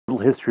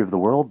History of the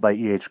World by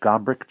E. H.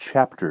 Gombrich,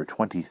 Chapter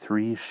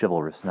 23,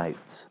 Chivalrous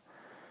Knights.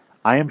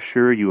 I am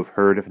sure you have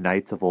heard of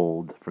knights of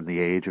old, from the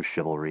age of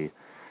chivalry,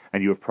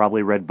 and you have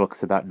probably read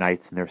books about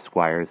knights and their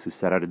squires who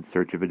set out in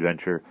search of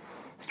adventure,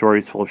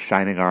 stories full of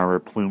shining armor,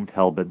 plumed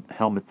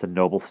helmets and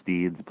noble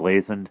steeds,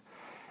 blazoned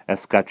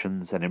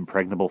escutcheons and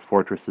impregnable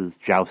fortresses,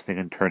 jousting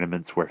in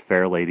tournaments where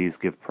fair ladies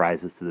give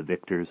prizes to the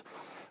victors,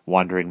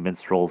 wandering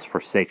minstrels,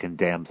 forsaken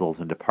damsels,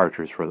 and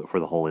departures for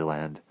the Holy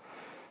Land.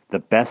 The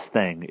best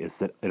thing is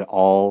that it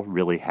all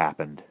really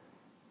happened.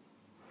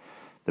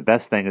 The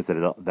best thing is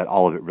that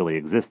all of it really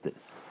existed.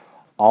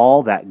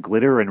 All that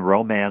glitter and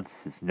romance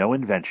is no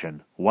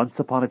invention. Once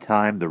upon a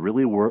time, the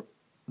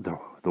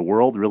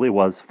world really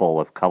was full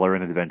of color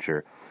and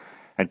adventure,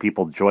 and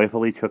people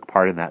joyfully took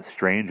part in that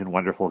strange and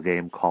wonderful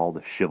game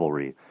called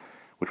chivalry,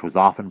 which was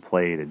often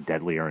played in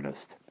deadly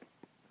earnest.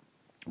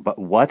 But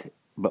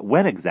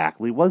when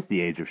exactly was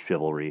the age of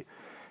chivalry,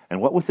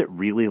 and what was it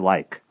really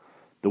like?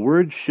 The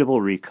word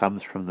chivalry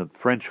comes from the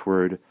French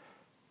word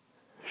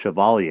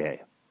chevalier,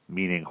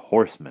 meaning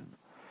horseman,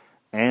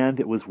 and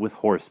it was with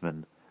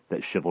horsemen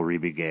that chivalry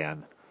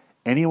began.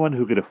 Anyone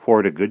who could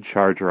afford a good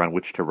charger on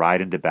which to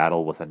ride into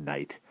battle was a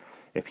knight.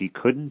 If he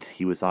couldn't,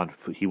 he went on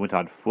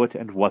foot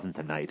and wasn't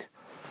a knight.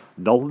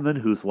 Noblemen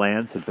whose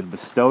lands had been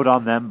bestowed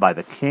on them by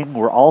the king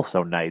were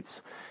also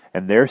knights,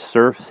 and their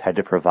serfs had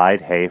to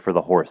provide hay for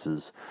the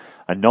horses.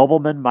 A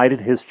nobleman might in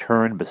his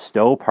turn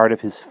bestow part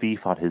of his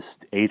fief on his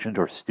agent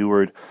or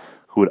steward,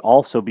 who would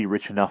also be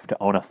rich enough to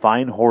own a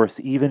fine horse,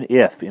 even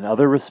if, in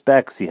other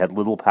respects, he had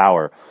little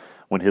power.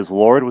 When his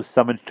lord was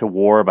summoned to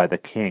war by the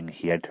king,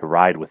 he had to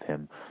ride with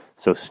him.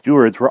 So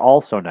stewards were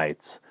also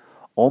knights.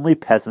 Only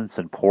peasants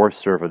and poor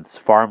servants,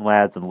 farm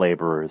lads and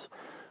laborers,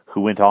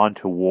 who went on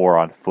to war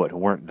on foot,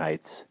 weren't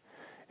knights.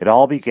 It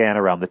all began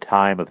around the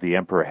time of the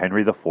Emperor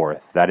Henry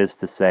IV, that is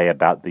to say,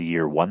 about the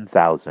year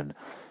 1000,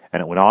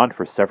 and it went on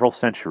for several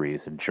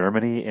centuries in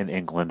Germany, in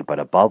England, but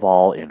above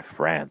all in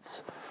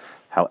France.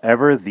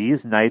 However,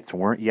 these knights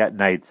weren't yet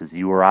knights as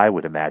you or I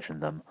would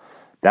imagine them.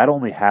 That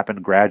only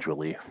happened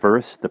gradually.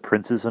 First, the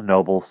princes and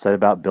nobles set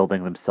about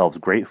building themselves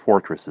great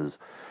fortresses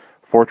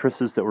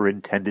that were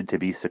intended to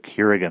be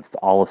secure against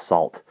all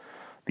assault.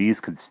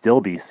 These could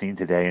still be seen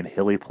today in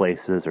hilly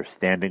places or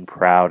standing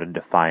proud and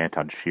defiant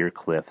on sheer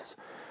cliffs,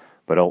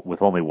 but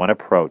with only one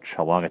approach,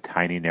 along a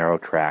tiny narrow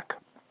track.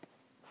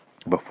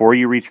 Before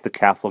you reached the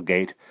castle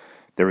gate,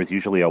 there was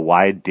usually a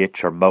wide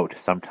ditch or moat,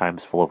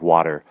 sometimes full of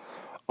water.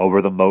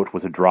 Over the moat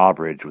was a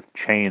drawbridge with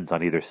chains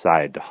on either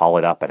side to haul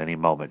it up at any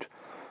moment.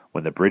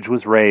 When the bridge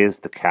was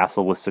raised, the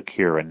castle was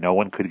secure and no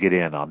one could get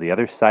in. On the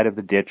other side of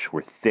the ditch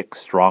were thick,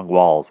 strong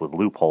walls with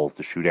loopholes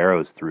to shoot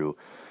arrows through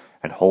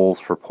and holes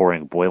for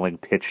pouring boiling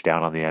pitch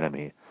down on the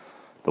enemy.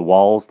 The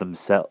walls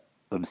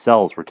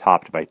themselves were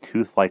topped by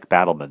tooth-like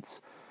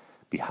battlements,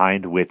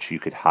 behind which you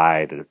could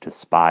hide to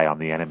spy on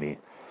the enemy.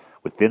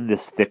 Within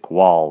this thick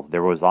wall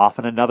there was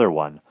often another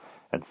one,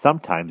 and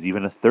sometimes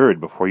even a third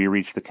before you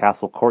reached the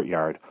castle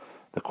courtyard.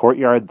 The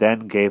courtyard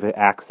then gave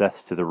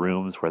access to the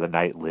rooms where the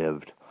knight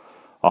lived.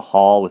 A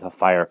hall with a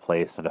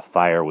fireplace and a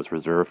fire was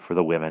reserved for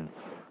the women,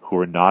 who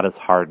were not as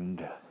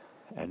hardened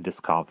to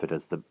discomfort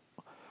as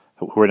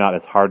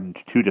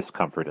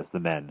the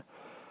men.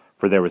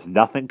 For there was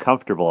nothing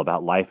comfortable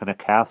about life in a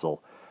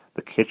castle.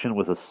 The kitchen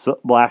was a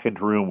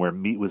soot-blackened room where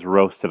meat was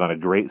roasted on a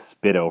great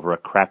spit over a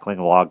crackling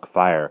log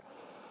fire.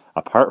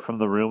 Apart from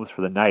the rooms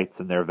for the knights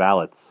and their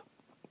valets,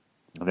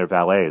 there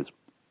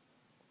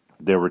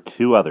were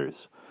two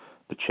others: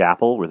 the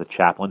chapel, where the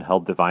chaplain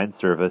held divine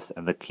service,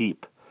 and the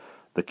keep.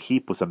 The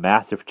keep was a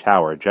massive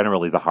tower,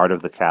 generally the heart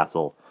of the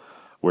castle,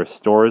 where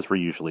stores were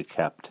usually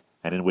kept,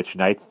 and in which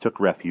knights took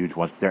refuge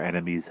once their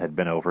enemies had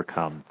been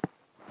overcome.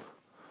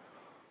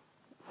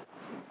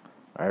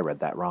 I read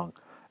that wrong.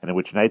 And in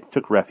which knights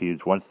took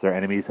refuge once their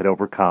enemies had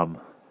overcome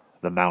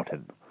the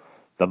mountain,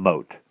 the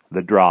moat,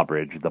 the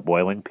drawbridge, the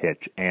boiling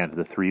pitch, and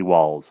the three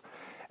walls,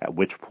 at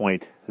which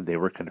point they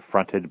were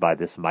confronted by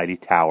this mighty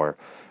tower,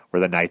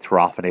 where the knights were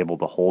often able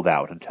to hold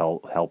out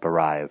until help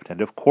arrived.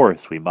 And of course,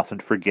 we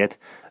mustn't forget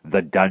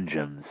the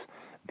dungeons.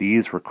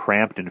 These were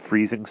cramped and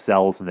freezing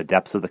cells in the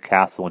depths of the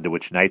castle into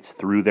which knights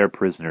threw their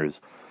prisoners.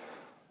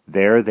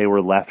 There they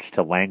were left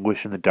to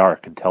languish in the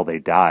dark until they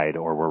died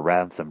or were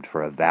ransomed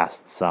for a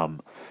vast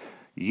sum.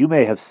 You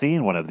may have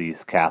seen one of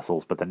these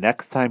castles, but the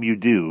next time you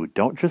do,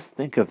 don't just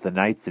think of the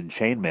knights in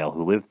chainmail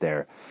who lived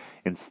there.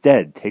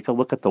 Instead, take a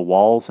look at the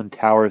walls and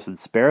towers and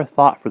spare a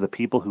thought for the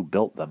people who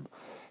built them.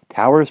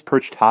 Towers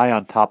perched high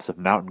on tops of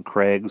mountain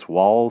crags,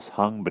 walls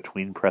hung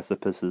between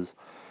precipices,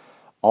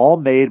 all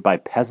made by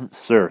peasant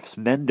serfs,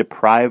 men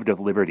deprived of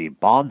liberty,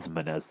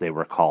 bondsmen as they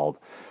were called,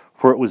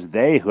 for it was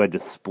they who had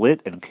to split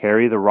and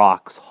carry the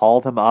rocks, haul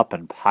them up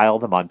and pile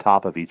them on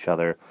top of each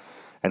other.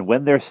 And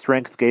when their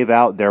strength gave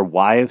out, their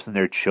wives and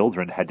their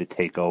children had to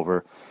take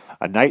over.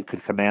 A knight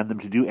could command them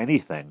to do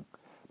anything.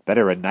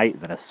 Better a knight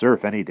than a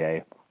serf any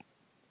day.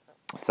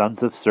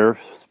 Sons of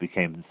serfs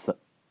became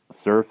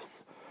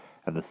serfs,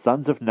 and the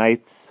sons of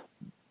knights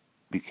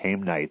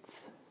became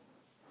knights.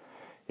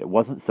 It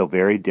wasn't so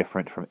very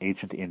different from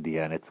ancient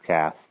India and its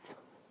castes.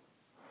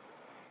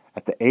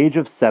 At the age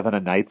of 7, a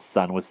knight's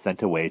son was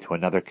sent away to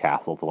another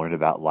castle to learn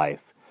about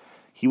life.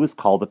 He was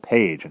called a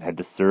page and had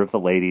to serve the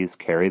ladies,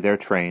 carry their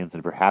trains,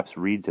 and perhaps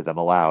read to them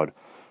aloud,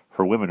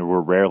 for women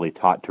were rarely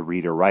taught to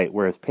read or write,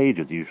 whereas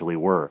pages usually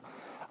were.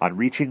 On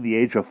reaching the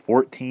age of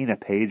 14, a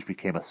page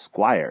became a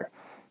squire.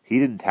 He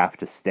didn't have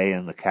to stay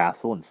in the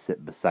castle and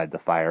sit beside the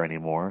fire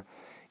anymore.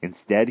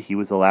 Instead, he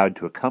was allowed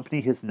to accompany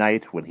his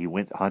knight when he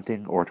went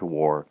hunting or to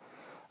war.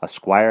 A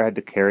squire had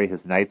to carry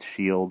his knight's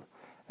shield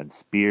and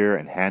spear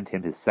and hand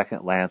him his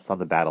second lance on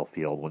the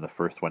battlefield when the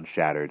first one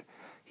shattered.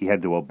 He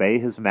had to obey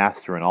his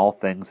master in all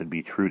things and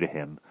be true to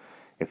him.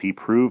 If he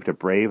proved a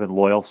brave and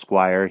loyal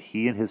squire,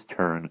 he in his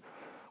turn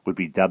would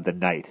be dubbed a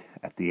knight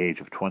at the age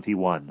of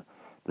 21.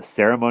 The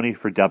ceremony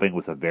for dubbing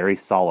was a very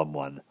solemn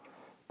one.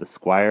 The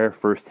squire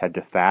first had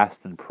to fast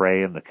and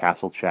pray in the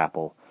castle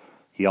chapel.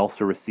 He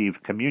also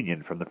received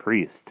communion from the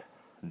priest.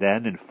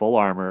 Then, in full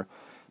armor,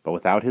 but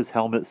without his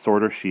helmet,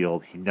 sword, or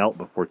shield, he knelt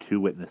before 2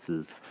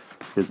 witnesses,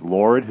 his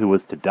lord, who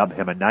was to dub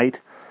him a knight,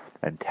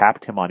 and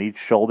tapped him on each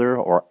shoulder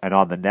and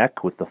on the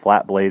neck with the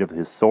flat blade of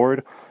his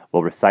sword,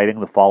 while reciting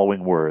the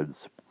following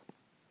words: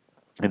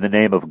 "In the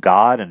name of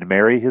God and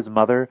Mary his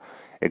mother,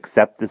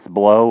 accept this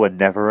blow and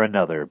never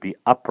another. Be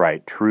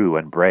upright, true,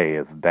 and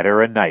brave,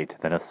 better a knight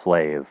than a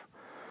slave."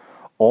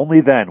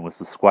 Only then was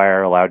the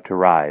squire allowed to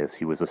rise.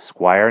 He was a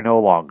squire no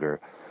longer.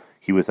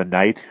 He was a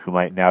knight who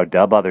might now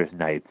dub others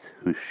knights,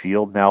 whose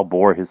shield now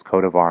bore his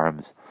coat of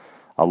arms,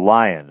 a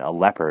lion, a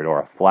leopard, or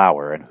a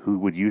flower, and who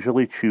would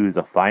usually choose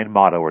a fine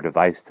motto or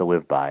device to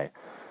live by.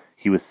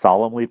 He was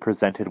solemnly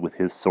presented with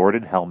his sword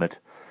and helmet.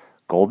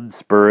 Golden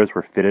spurs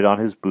were fitted on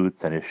his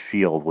boots, and his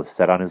shield was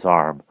set on his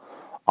arm.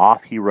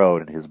 Off he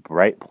rode in his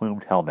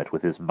bright-plumed helmet,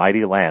 with his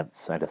mighty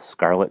lance and a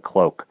scarlet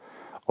cloak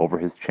over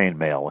his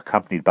chainmail,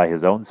 accompanied by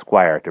his own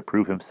squire to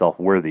prove himself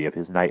worthy of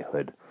his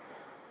knighthood.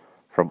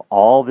 From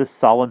all this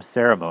solemn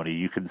ceremony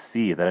you can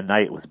see that a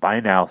knight was by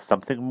now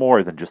something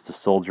more than just a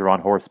soldier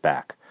on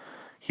horseback.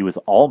 He was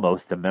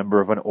almost a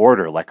member of an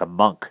order, like a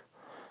monk.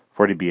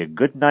 For to be a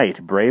good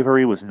knight,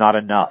 bravery was not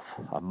enough.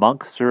 A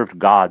monk served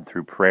God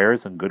through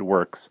prayers and good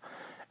works,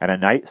 and a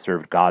knight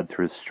served God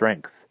through his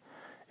strength.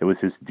 It was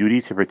his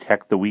duty to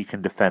protect the weak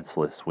and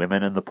defenseless,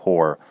 women and the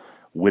poor,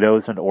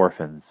 widows and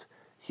orphans.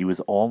 He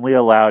was only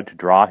allowed to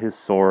draw his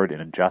sword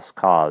in a just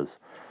cause,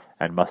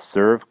 and must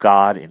serve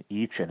God in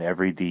each and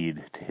every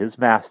deed. To his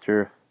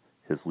master,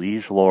 his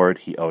liege lord,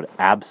 he owed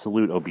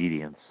absolute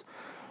obedience.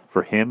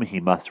 For him he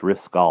must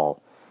risk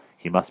all.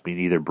 He must be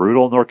neither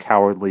brutal nor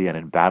cowardly, and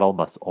in battle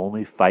must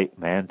only fight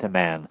man to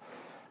man,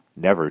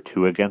 never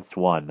 2 against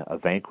 1. A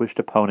vanquished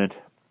opponent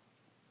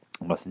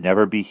must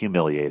never be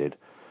humiliated.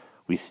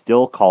 We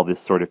still call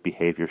this sort of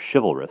behavior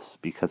chivalrous,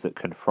 because it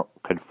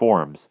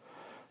conforms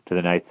to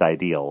the knight's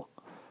ideal.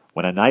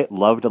 When a knight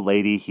loved a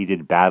lady, he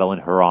did battle in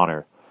her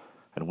honor,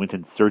 and went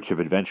in search of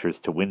adventures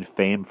to win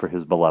fame for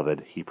his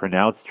beloved. He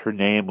pronounced her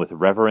name with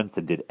reverence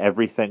and did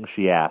everything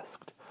she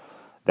asked.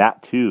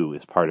 That, too,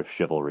 is part of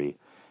chivalry.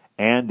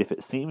 And if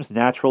it seems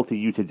natural to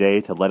you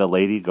today to let a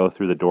lady go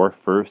through the door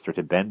first, or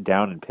to bend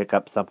down and pick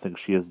up something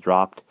she has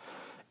dropped,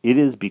 it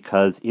is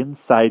because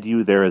inside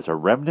you there is a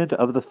remnant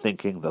of the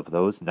thinking of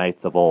those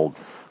knights of old,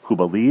 who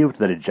believed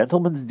that a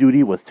gentleman's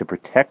duty was to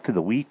protect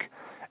the weak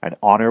and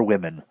honor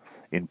women.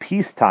 In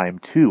peacetime,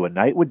 too, a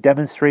knight would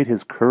demonstrate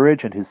his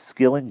courage and his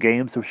skill in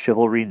games of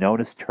chivalry known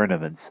as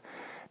tournaments.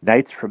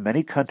 Knights from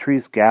many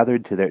countries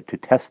gathered to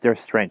test their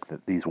strength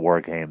at these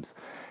war games.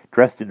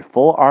 Dressed in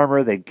full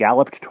armor, they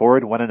galloped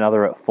toward one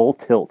another at full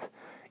tilt,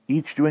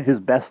 each doing his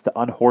best to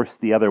unhorse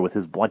the other with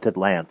his blunted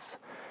lance.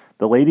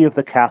 The lady of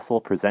the castle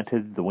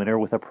presented the winner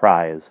with a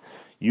prize,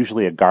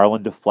 usually a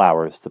garland of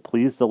flowers. To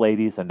please the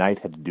ladies, a knight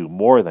had to do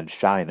more than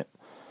shine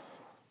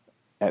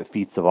at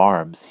feats of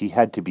arms. He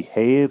had to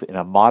behave in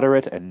a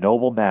moderate and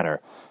noble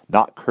manner,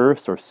 not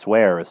curse or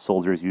swear as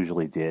soldiers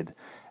usually did,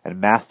 and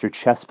master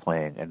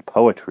chess-playing and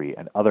poetry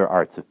and other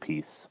arts of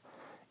peace.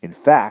 In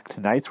fact,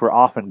 knights were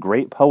often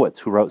great poets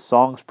who wrote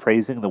songs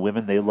praising the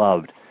women they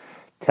loved,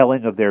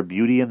 telling of their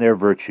beauty and their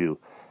virtue.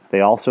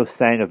 They also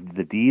sang of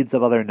the deeds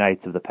of other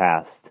knights of the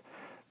past.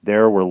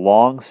 There were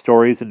long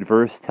stories in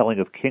verse telling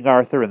of King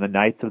Arthur and the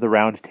Knights of the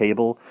Round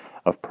Table,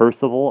 of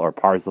Percival or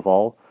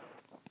Parzival,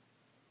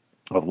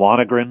 of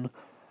Lohengrin,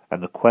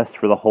 and the quest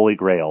for the Holy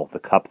Grail, the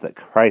cup that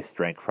Christ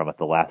drank from at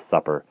the Last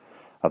Supper,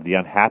 of the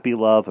unhappy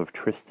love of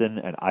Tristan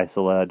and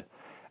Isolde,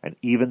 and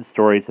even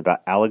stories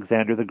about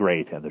Alexander the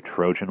Great and the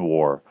Trojan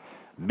War.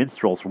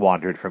 Minstrels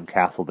wandered from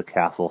castle to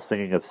castle,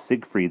 singing of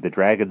Siegfried the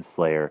Dragon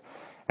Slayer,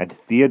 and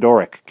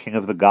Theodoric, king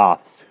of the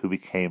Goths, who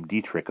became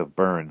Dietrich of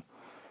Bern.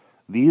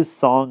 These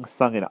songs,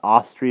 sung in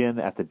Austrian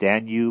at the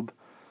Danube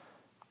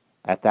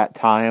at that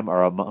time,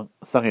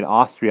 sung in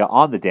Austria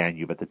on the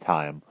Danube at the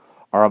time,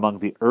 are among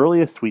the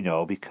earliest we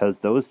know, because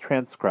those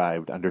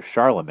transcribed under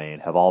Charlemagne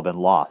have all been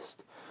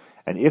lost.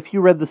 And if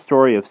you read the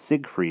story of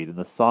Siegfried in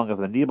the Song of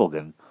the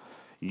Nibelungen,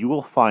 you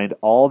will find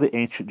all the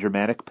ancient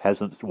Germanic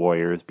peasant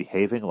warriors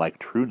behaving like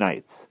true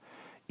knights.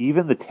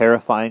 Even the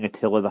terrifying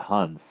Attila the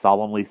Hun,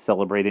 solemnly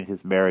celebrating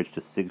his marriage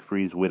to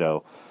Siegfried's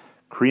widow,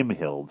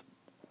 Kriemhild,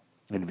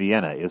 in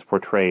Vienna, is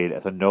portrayed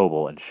as a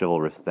noble and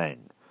chivalrous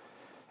thing.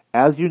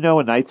 As you know,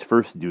 a knight's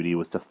first duty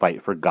was to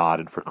fight for God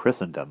and for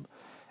Christendom,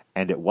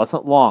 and it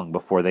wasn't long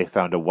before they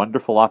found a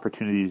wonderful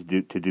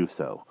opportunity to do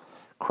so.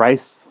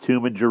 Christ's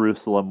tomb in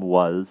Jerusalem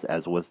was,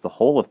 as was the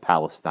whole of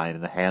Palestine,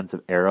 in the hands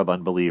of Arab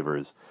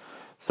unbelievers.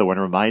 So when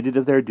reminded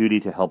of their duty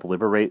to help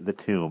liberate the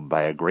tomb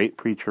by a great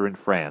preacher in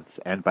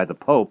France and by the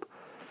Pope,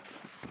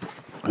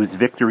 whose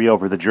victory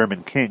over the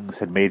German kings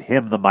had made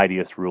him the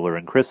mightiest ruler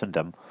in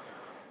Christendom,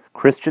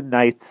 Christian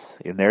knights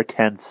in their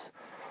tents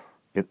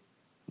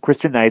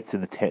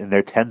in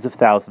their tens of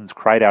thousands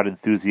cried out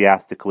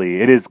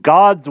enthusiastically, "It is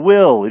God's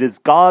will! It is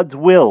God's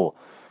will!"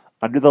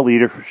 Under the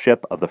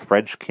leadership of the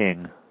French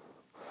king,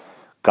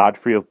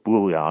 Godfrey of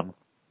Bouillon,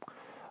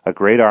 a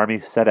great army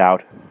set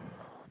off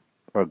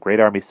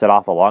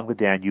along the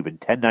Danube in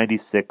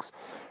 1096,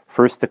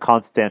 first to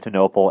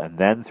Constantinople and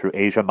then through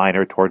Asia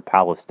Minor toward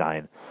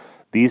Palestine.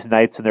 These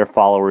knights and their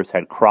followers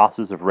had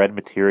crosses of red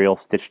material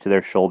stitched to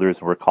their shoulders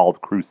and were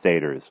called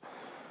crusaders.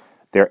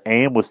 Their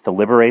aim was to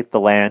liberate the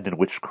land in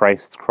which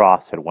Christ's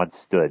cross had once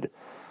stood.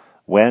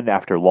 When,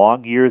 after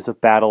long years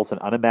of battles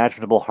and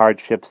unimaginable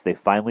hardships, they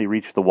finally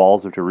reached the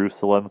walls of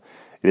Jerusalem,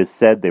 it is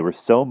said they were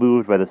so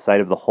moved by the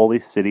sight of the holy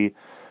city,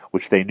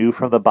 which they knew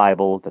from the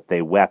Bible, that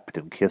they wept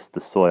and kissed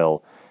the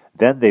soil.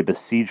 Then they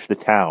besieged the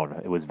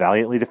town. It was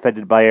valiantly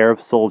defended by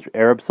Arab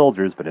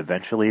soldiers, but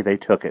eventually they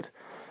took it.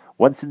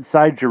 Once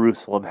inside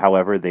Jerusalem,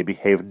 however, they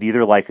behaved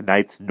neither like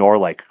knights nor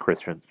like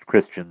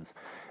Christians.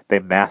 They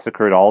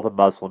massacred all the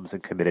Muslims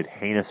and committed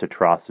hideous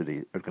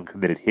atrocities.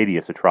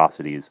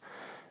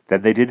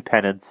 Then they did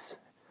penance,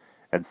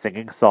 and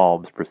singing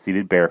psalms,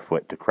 proceeded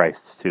barefoot to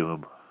Christ's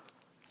tomb.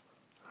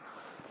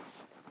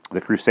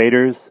 The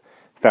Crusaders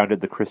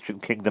founded the Christian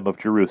kingdom of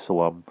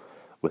Jerusalem,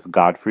 with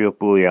Godfrey of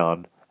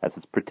Bouillon as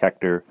its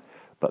protector,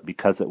 but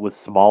because it was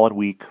small and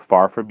weak,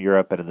 far from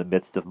Europe and in the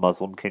midst of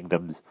Muslim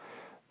kingdoms,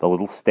 the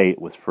little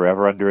state was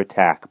forever under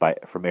attack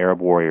from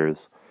Arab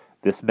warriors.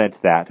 This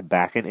meant that,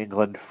 back in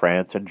England,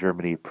 France, and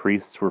Germany,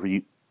 priests were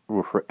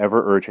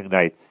forever urging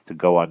knights to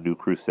go on new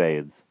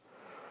crusades.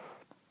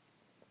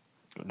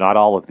 Not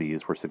all of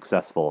these were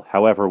successful.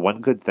 However,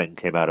 one good thing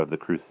came out of the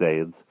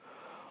crusades,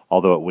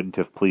 although it wouldn't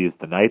have pleased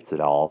the knights at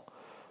all.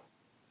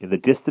 In the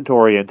distant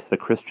Orient, the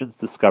Christians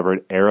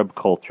discovered Arab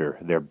culture,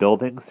 their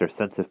buildings, their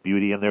sense of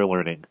beauty, and their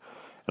learning.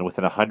 And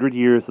within 100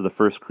 years of the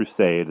First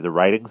Crusade, the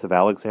writings of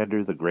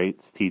Alexander the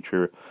Great's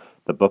teacher,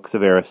 the books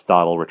of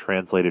Aristotle, were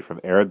translated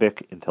from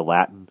Arabic into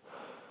Latin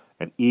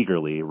and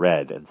eagerly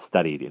read and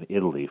studied in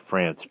Italy,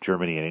 France,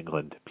 Germany, and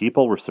England.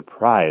 People were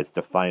surprised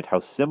to find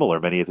how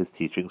similar many of his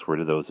teachings were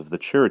to those of the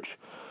Church,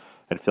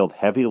 and filled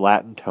heavy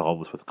Latin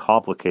tomes with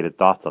complicated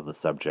thoughts on the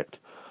subject.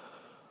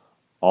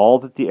 All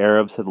that the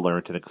Arabs had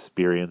learnt and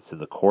experienced in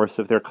the course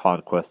of their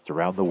conquests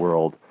around the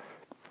world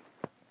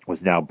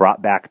was now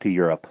brought back to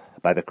Europe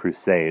by the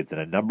Crusades. In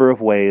a number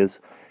of ways,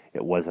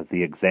 it was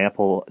the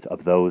example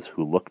of those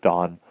who looked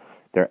on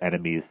their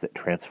enemies that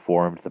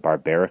transformed the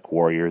barbaric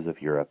warriors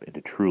of Europe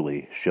into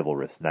truly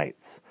chivalrous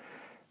knights.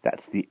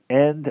 That's the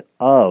end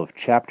of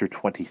Chapter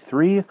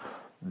 23.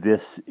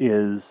 This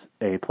is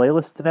a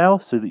playlist now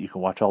so that you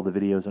can watch all the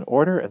videos in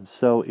order, and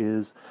so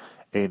is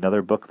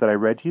another book that I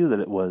read you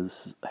that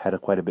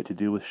had quite a bit to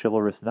do with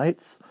chivalrous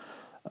knights.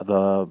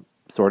 The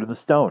Sword in the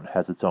Stone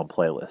has its own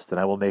playlist, and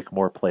I will make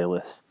more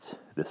playlists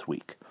this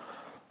week.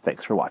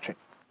 Thanks for watching.